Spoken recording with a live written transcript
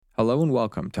Hello and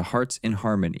welcome to Hearts in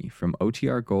Harmony from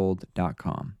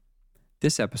OTRGold.com.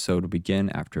 This episode will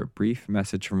begin after a brief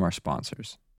message from our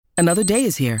sponsors. Another day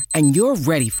is here, and you're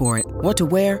ready for it. What to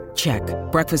wear? Check.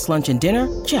 Breakfast, lunch, and dinner?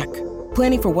 Check.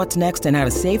 Planning for what's next and how to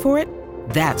save for it?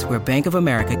 That's where Bank of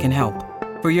America can help.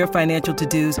 For your financial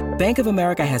to-dos, Bank of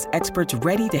America has experts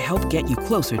ready to help get you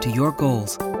closer to your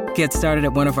goals. Get started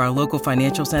at one of our local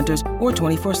financial centers or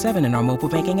 24/7 in our mobile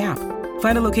banking app.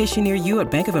 Find a location near you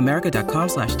at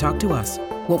bankofamerica.com/talktous.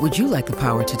 What would you like the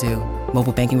power to do?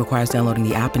 Mobile banking requires downloading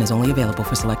the app and is only available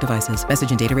for select devices. Message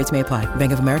and data rates may apply.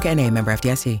 Bank of America N.A., member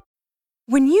FDIC.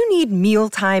 When you need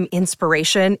mealtime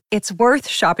inspiration, it's worth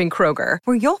shopping Kroger,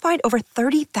 where you'll find over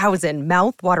 30,000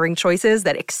 mouth-watering choices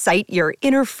that excite your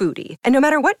inner foodie. And no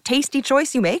matter what tasty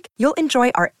choice you make, you'll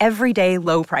enjoy our everyday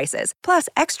low prices, plus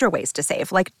extra ways to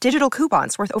save, like digital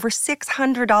coupons worth over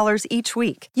 $600 each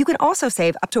week. You can also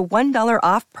save up to $1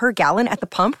 off per gallon at the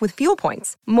pump with fuel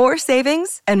points. More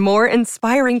savings and more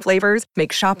inspiring flavors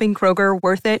make shopping Kroger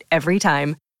worth it every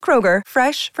time. Kroger,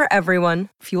 fresh for everyone.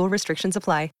 Fuel restrictions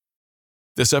apply.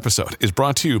 This episode is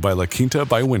brought to you by La Quinta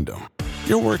by Wyndham.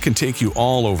 Your work can take you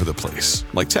all over the place,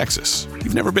 like Texas.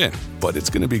 You've never been, but it's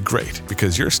going to be great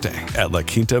because you're staying at La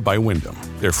Quinta by Wyndham.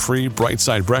 Their free Bright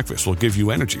Side breakfast will give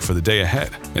you energy for the day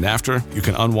ahead. And after, you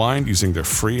can unwind using their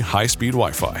free high-speed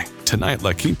Wi-Fi. Tonight,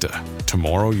 La Quinta.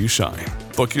 Tomorrow, you shine.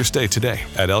 Book your stay today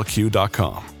at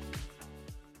LQ.com.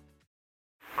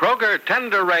 Kroger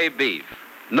Tender Ray Beef.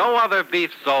 No other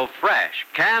beef so fresh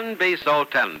can be so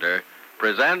tender.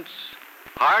 Presents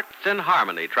Hearts in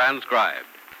Harmony, transcribed.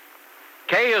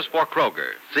 K is for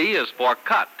Kroger, C is for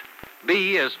cut,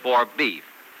 B is for beef.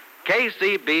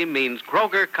 KCB means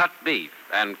Kroger cut beef,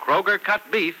 and Kroger cut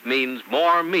beef means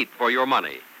more meat for your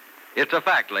money. It's a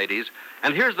fact, ladies,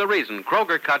 and here's the reason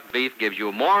Kroger cut beef gives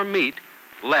you more meat,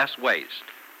 less waste.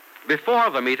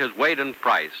 Before the meat is weighed and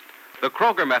priced, the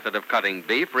Kroger method of cutting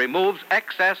beef removes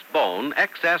excess bone,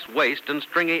 excess waste, and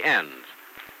stringy ends.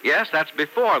 Yes, that's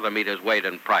before the meat is weighed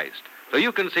and priced. So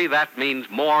you can see that means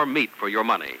more meat for your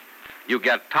money. You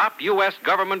get top U.S.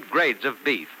 government grades of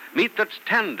beef, meat that's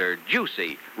tender,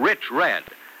 juicy, rich red,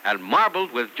 and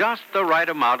marbled with just the right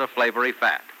amount of flavory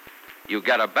fat. You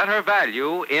get a better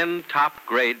value in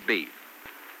top-grade beef.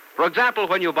 For example,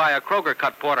 when you buy a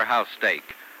Kroger-cut porterhouse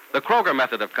steak, the Kroger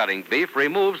method of cutting beef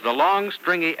removes the long,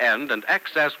 stringy end and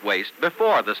excess waste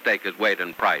before the steak is weighed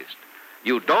and priced.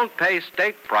 You don't pay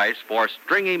steak price for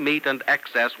stringy meat and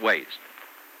excess waste.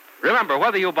 Remember,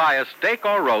 whether you buy a steak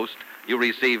or roast, you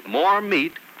receive more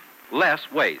meat, less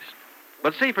waste.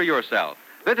 But see for yourself.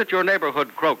 Visit your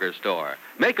neighborhood Kroger store.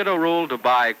 Make it a rule to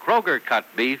buy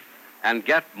Kroger-cut beef and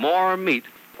get more meat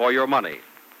for your money.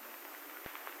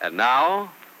 And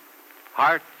now,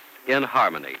 Hearts in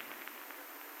Harmony.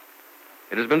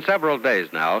 It has been several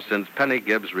days now since Penny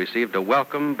Gibbs received a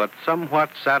welcome but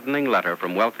somewhat saddening letter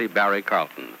from wealthy Barry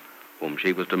Carlton, whom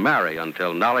she was to marry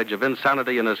until knowledge of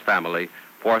insanity in his family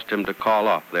forced him to call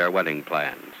off their wedding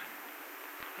plans.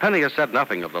 Penny has said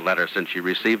nothing of the letter since she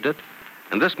received it,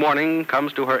 and this morning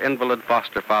comes to her invalid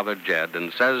foster father, Jed,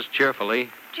 and says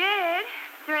cheerfully, Jed,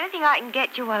 is there anything I can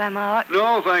get you while I'm out?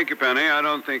 No, thank you, Penny. I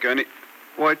don't think I need...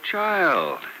 Why,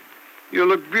 child, you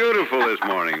look beautiful this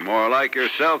morning, more like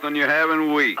yourself than you have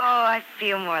in weeks. Oh, I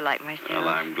feel more like myself. Well,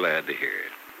 I'm glad to hear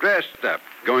it. Dressed up.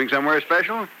 Going somewhere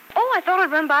special? Oh, I thought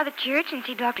I'd run by the church and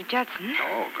see Dr. Judson.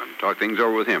 Oh, going to talk things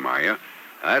over with him, are you?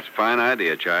 That's a fine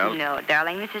idea, child. No,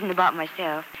 darling, this isn't about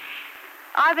myself.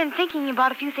 I've been thinking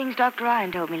about a few things Dr.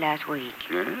 Ryan told me last week.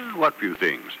 Yeah? What few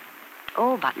things?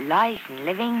 Oh, about life and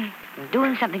living and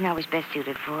doing something I was best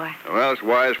suited for. Well, it's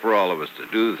wise for all of us to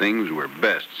do the things we're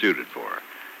best suited for.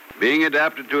 Being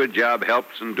adapted to a job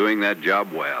helps in doing that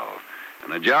job well.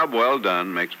 And a job well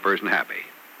done makes a person happy.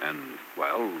 And,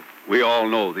 well, we all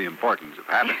know the importance of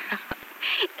happiness.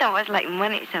 It's almost like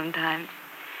money sometimes.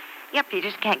 Yep, you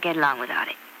just can't get along without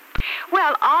it.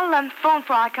 Well, I'll phone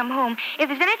before I come home. If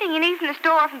there's anything you need from the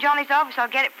store or from Johnny's office, I'll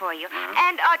get it for you.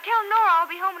 And tell Nora I'll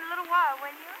be home in a little while, will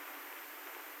you?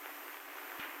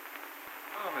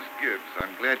 Oh, Miss Gibbs,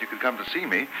 I'm glad you could come to see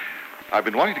me. I've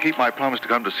been wanting to keep my promise to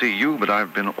come to see you, but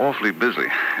I've been awfully busy,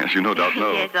 as you no doubt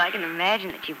know. Yes, I can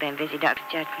imagine that you've been busy, Dr.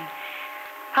 Judson.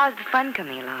 How's the fun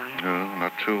coming along? No,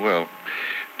 not too well.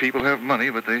 People have money,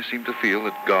 but they seem to feel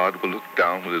that God will look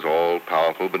down with his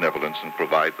all-powerful benevolence and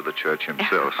provide for the church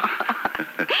himself.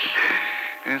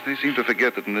 Yes, they seem to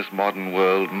forget that in this modern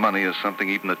world, money is something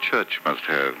even the church must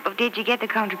have. Oh, did you get the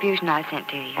contribution I sent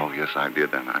to you? Oh, yes, I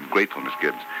did, and I'm grateful, Miss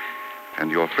Gibbs.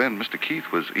 And your friend, Mr.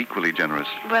 Keith, was equally generous.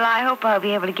 Well, I hope I'll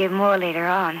be able to give more later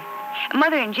on.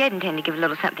 Mother and Jed intend to give a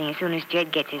little something as soon as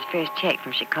Jed gets his first check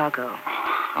from Chicago.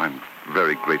 I'm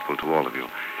very grateful to all of you.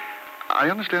 I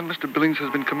understand Mr. Billings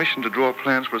has been commissioned to draw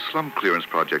plans for a slum clearance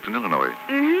project in Illinois.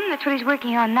 That's what he's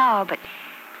working on now, but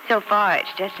so far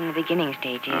it's just in the beginning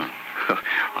stages.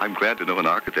 I'm glad to know an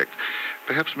architect.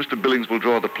 Perhaps Mr. Billings will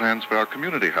draw the plans for our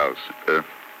community house,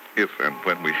 if and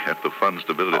when we have the funds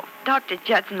to build it. Oh, Dr.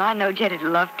 Judson, I know Jed'd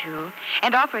love to,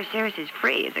 and offer his services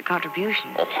free as a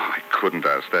contribution. Oh, I couldn't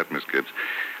ask that, Miss Gibbs.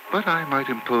 But I might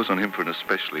impose on him for an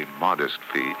especially modest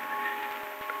fee.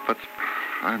 But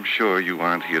I'm sure you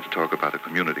aren't here to talk about a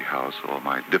community house or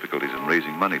my difficulties in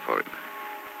raising money for it.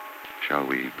 Shall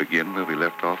we begin where we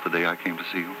left off the day I came to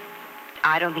see you?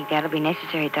 I don't think that'll be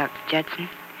necessary, Dr. Judson.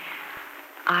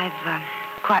 I've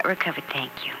quite recovered,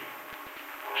 thank you.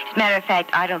 As a matter of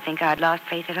fact, I don't think I'd lost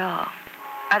faith at all.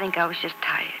 I think I was just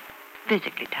tired,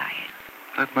 physically tired.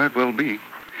 That might well be.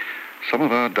 Some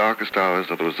of our darkest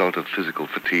hours are the result of physical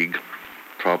fatigue.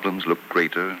 Problems look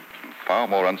greater, far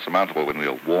more unsurmountable when we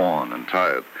are worn and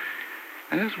tired.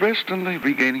 As rest and the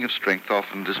regaining of strength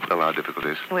often dispel our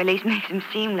difficulties. Well, at least makes them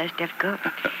seem less difficult.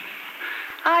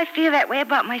 I feel that way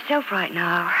about myself right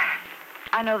now.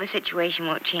 I know the situation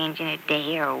won't change in a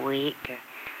day or a week or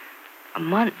a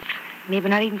month, maybe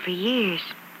not even for years.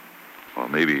 Or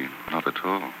maybe not at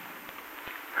all.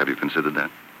 Have you considered that?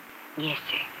 Yes,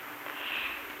 sir.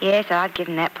 Yes, I've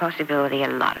given that possibility a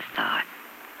lot of thought.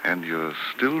 And you're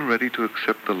still ready to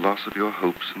accept the loss of your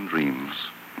hopes and dreams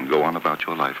and go on about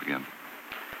your life again.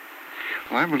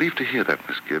 Well, I'm relieved to hear that,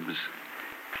 Miss Gibbs.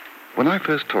 When I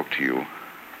first talked to you,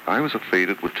 I was afraid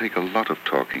it would take a lot of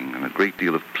talking and a great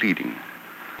deal of pleading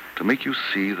to make you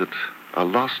see that a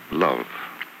lost love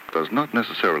does not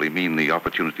necessarily mean the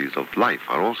opportunities of life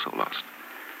are also lost.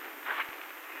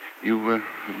 You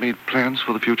have made plans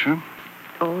for the future?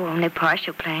 Oh, only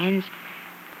partial plans.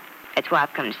 That's why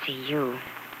I've come to see you.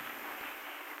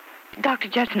 Dr.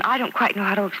 Judson, I don't quite know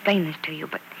how to explain this to you,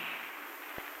 but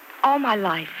all my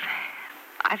life,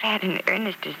 I've had an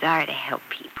earnest desire to help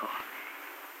people.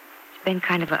 It's been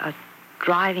kind of a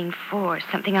driving force,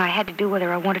 something I had to do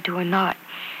whether I wanted to or not.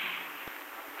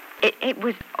 It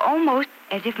was almost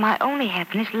as if my only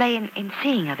happiness lay in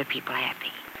seeing other people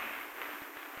happy.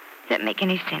 Does that make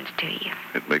any sense to you?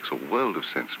 It makes a world of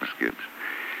sense, Miss Gibbs.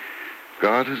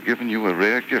 God has given you a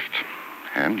rare gift,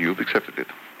 and you've accepted it.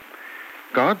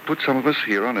 God put some of us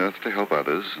here on earth to help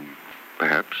others, and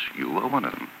perhaps you are one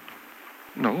of them.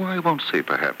 No, I won't say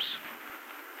perhaps.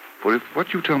 For if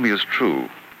what you tell me is true,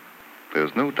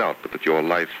 there's no doubt but that your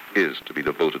life is to be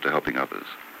devoted to helping others.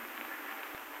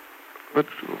 But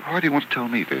why do you want to tell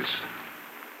me this?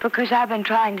 Because I've been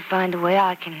trying to find a way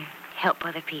I can help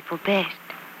other people best.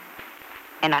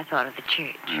 And I thought of the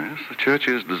church. Yes, the church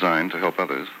is designed to help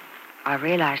others. I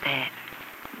realize that.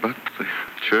 But the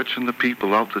church and the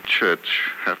people of the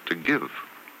church have to give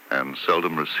and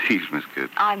seldom receive, Miss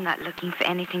Gibbs. I'm not looking for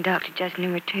anything, Dr. Justin,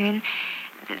 in return.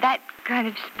 That kind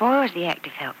of spoils the act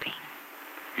of helping.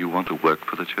 You want to work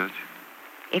for the church?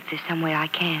 If there's some way I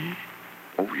can.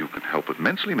 Oh, you can help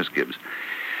immensely, Miss Gibbs.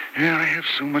 Yeah, I have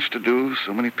so much to do,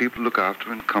 so many people to look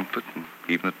after and comfort, and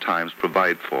even at times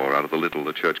provide for out of the little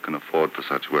the church can afford for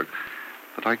such work,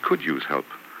 that I could use help.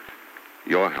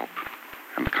 Your help,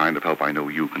 and the kind of help I know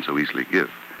you can so easily give.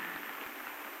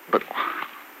 But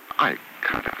I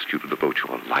can't ask you to devote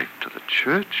your life to the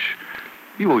church.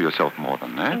 You owe yourself more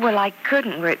than that. Well, I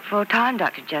couldn't work full time,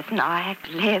 Dr. Justin. I have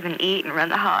to live and eat and run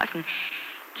the house and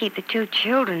keep the 2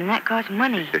 children, and that costs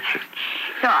money.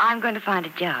 So I'm going to find a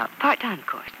job, part-time, of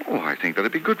course. Oh, I think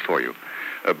that'd be good for you.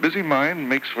 A busy mind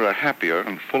makes for a happier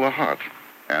and fuller heart.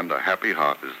 And a happy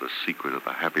heart is the secret of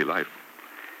a happy life.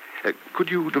 Could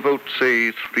you devote,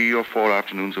 say, 3 or 4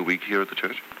 afternoons a week here at the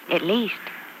church? At least.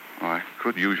 Well, I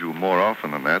could use you more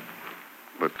often than that.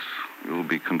 But you'll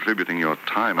be contributing your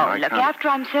time. Oh, look, after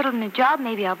I'm settled in a job,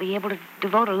 maybe I'll be able to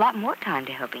devote a lot more time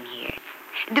to helping here.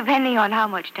 Depending on how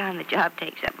much time the job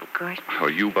takes up, of course. Oh,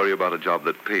 you worry about a job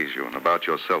that pays you and about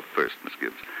yourself first, Miss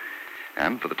Gibbs.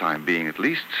 And for the time being, at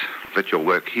least, let your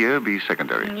work here be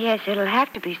secondary. Yes, it'll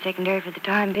have to be secondary for the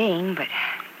time being, but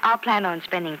I'll plan on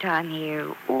spending time here,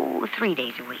 3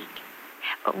 days a week.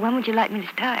 When would you like me to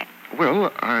start?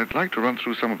 Well, I'd like to run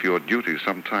through some of your duties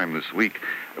sometime this week,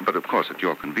 but of course at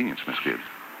your convenience, Miss Gibbs.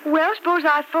 Well, suppose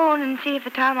I phone and see if the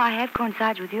time I have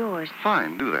coincides with yours.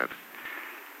 Fine, do that.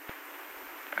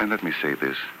 And let me say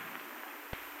this.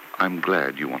 I'm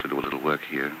glad you want to do a little work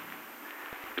here.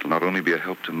 It'll not only be a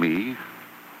help to me,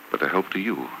 but a help to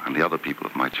you and the other people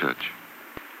of my church.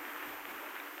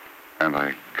 And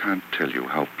I can't tell you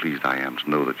how pleased I am to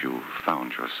know that you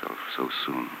found yourself so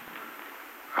soon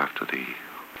after the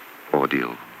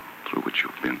ordeal through which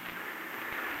you've been.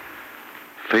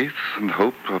 Faith and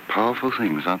hope are powerful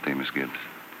things, aren't they, Miss Gibbs?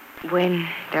 When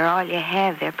they're all you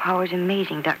have, their power's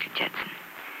amazing, Dr. Judson.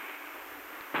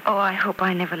 Oh, I hope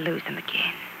I never lose them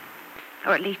again.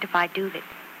 Or at least if I do, that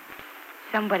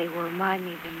somebody will remind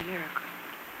me of the miracle.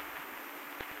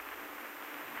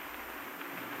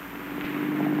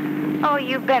 Oh,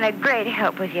 you've been a great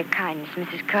help with your kindness,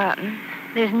 Mrs. Carlton.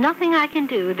 There's nothing I can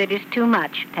do that is too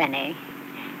much, Penny.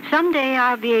 Someday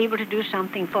I'll be able to do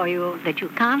something for you that you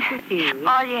can't refuse.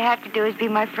 All you have to do is be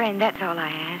my friend. That's all I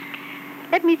ask.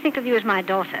 Let me think of you as my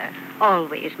daughter.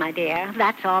 Always, my dear.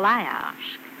 That's all I ask.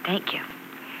 Thank you.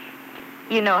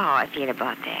 You know how I feel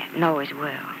about that. Know as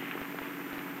well.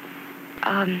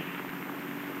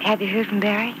 Have you heard from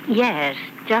Barry? Yes,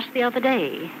 just the other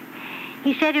day.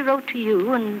 He said he wrote to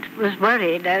you and was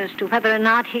worried as to whether or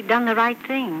not he'd done the right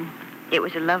thing. It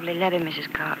was a lovely letter,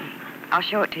 Mrs. Carlton. I'll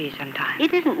show it to you sometime.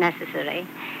 It isn't necessary.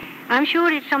 I'm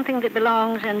sure it's something that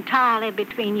belongs entirely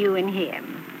between you and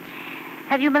him.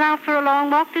 Have you been out for a long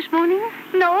walk this morning?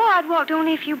 No, I'd walked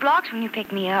only a few blocks when you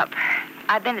picked me up.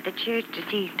 I've been at the church to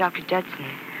see Dr. Judson.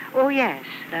 Oh, yes.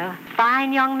 A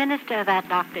fine young minister, that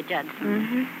Dr. Judson.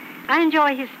 Mm-hmm. I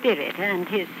enjoy his spirit and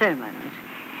his sermons.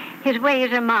 His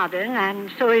ways are modern,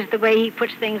 and so is the way he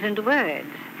puts things into words.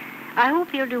 I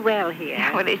hope he'll do well here.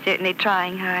 Well, they're certainly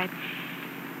trying hard.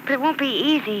 But it won't be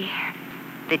easy.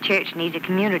 The church needs a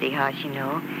community house, you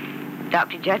know.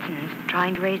 Dr. Judson's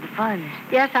trying to raise the funds.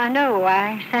 Yes, I know.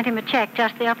 I sent him a check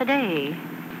just the other day.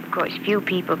 Of course, few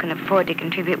people can afford to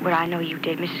contribute what I know you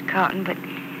did, Mrs. Carlton, but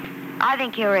I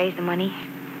think he'll raise the money.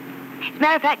 As a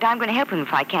matter of fact, I'm going to help him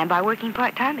if I can by working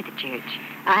part-time at the church.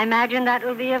 I imagine that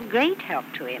will be of great help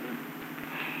to him.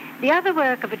 The other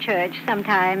work of a church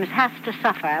sometimes has to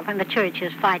suffer when the church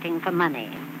is fighting for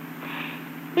money.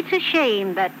 It's a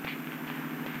shame that...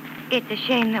 It's a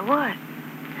shame that what?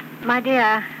 My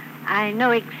dear, I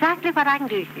know exactly what I can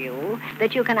do for you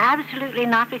that you can absolutely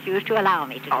not refuse to allow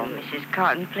me to do. Oh, Mrs.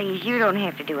 Carlton, please, you don't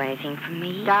have to do anything for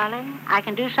me. Darling, I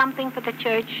can do something for the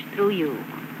church through you.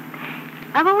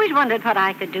 I've always wondered what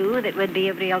I could do that would be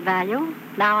of real value.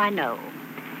 Now I know.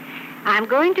 I'm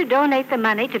going to donate the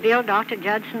money to build Dr.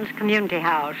 Judson's community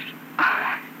house.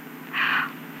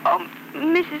 Oh,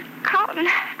 Mrs. Carlton.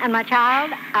 And, my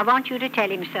child, I want you to tell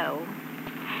him so.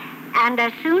 And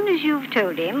as soon as you've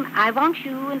told him, I want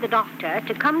you and the doctor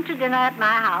to come to dinner at my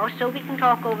house so we can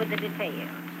talk over the details.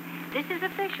 This is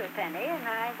official, Penny, and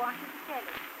I want you to tell him.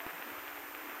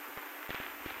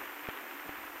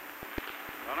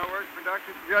 Gonna work for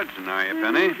Dr. Judson, are you,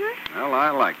 Penny? Mm-hmm. Well, I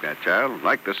like that, child.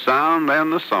 Like the sound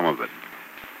and the sum of it.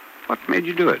 What made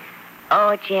you do it?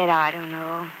 Oh, Jed, I don't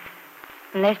know.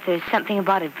 Unless there's something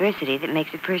about adversity that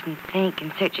makes a person think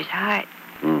and search his heart.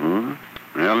 Mm-hmm.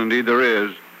 Well, indeed there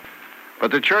is.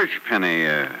 But the church, Penny,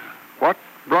 what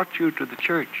brought you to the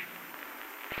church?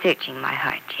 Searching my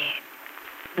heart, Jed.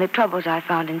 And the troubles I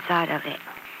found inside of it.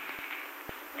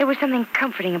 There was something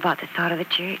comforting about the thought of the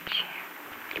church.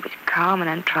 It was calm and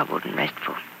untroubled and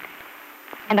restful.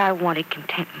 And I wanted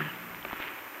contentment.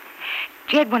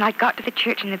 Jed, when I got to the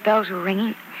church and the bells were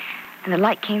ringing and the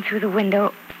light came through the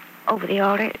window over the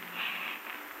altar,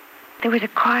 there was a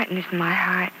quietness in my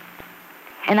heart.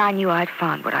 And I knew I'd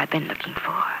found what I'd been looking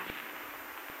for.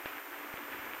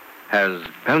 Has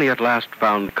Penny at last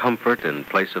found comfort in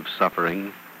place of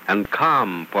suffering and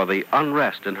calm for the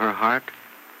unrest in her heart?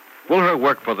 Will her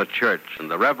work for the church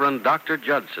and the Reverend Dr.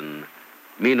 Judson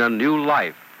mean a new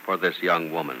life for this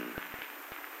young woman?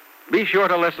 Be sure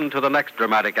to listen to the next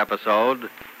dramatic episode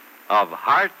of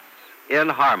Hearts in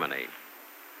Harmony.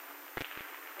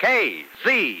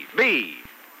 KCB.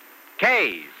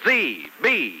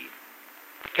 KCB.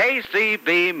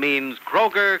 KCB means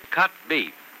Kroger cut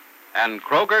beef, and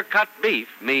Kroger cut beef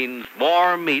means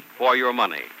more meat for your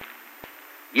money.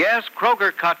 Yes,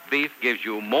 Kroger cut beef gives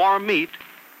you more meat,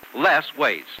 less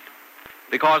waste.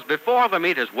 Because before the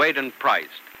meat is weighed and priced,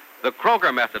 the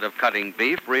Kroger method of cutting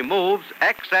beef removes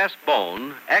excess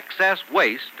bone, excess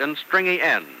waste, and stringy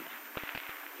ends.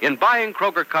 In buying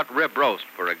Kroger cut rib roast,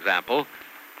 for example,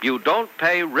 you don't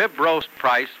pay rib roast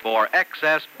price for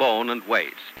excess bone and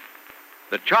waste.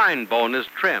 The chine bone is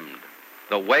trimmed,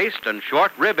 the waist and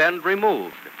short rib end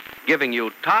removed, giving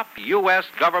you top U.S.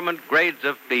 government grades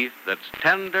of beef that's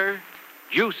tender,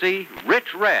 juicy,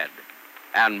 rich red,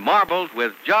 and marbled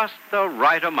with just the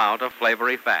right amount of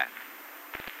flavory fat.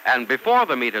 And before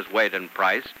the meat is weighed and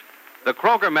priced, the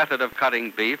Kroger method of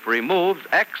cutting beef removes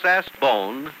excess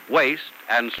bone, waste,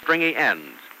 and stringy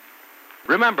ends.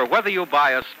 Remember, whether you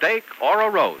buy a steak or a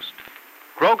roast,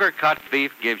 Kroger cut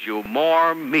beef gives you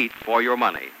more meat for your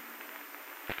money.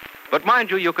 But mind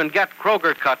you, you can get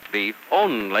Kroger cut beef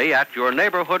only at your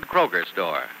neighborhood Kroger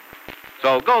store.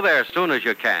 So go there as soon as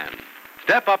you can.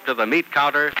 Step up to the meat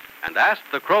counter and ask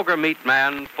the Kroger meat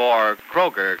man for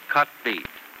Kroger cut beef.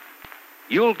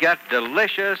 You'll get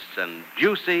delicious and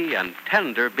juicy and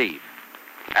tender beef,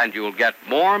 and you'll get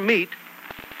more meat,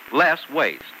 less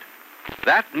waste.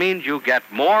 That means you get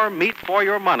more meat for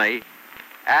your money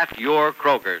at your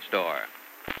Kroger store.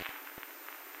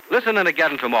 Listen in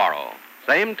again tomorrow,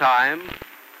 same time,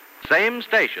 same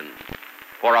station,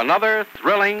 for another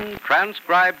thrilling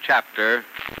transcribed chapter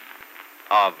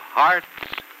of Hearts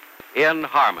in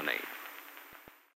Harmony.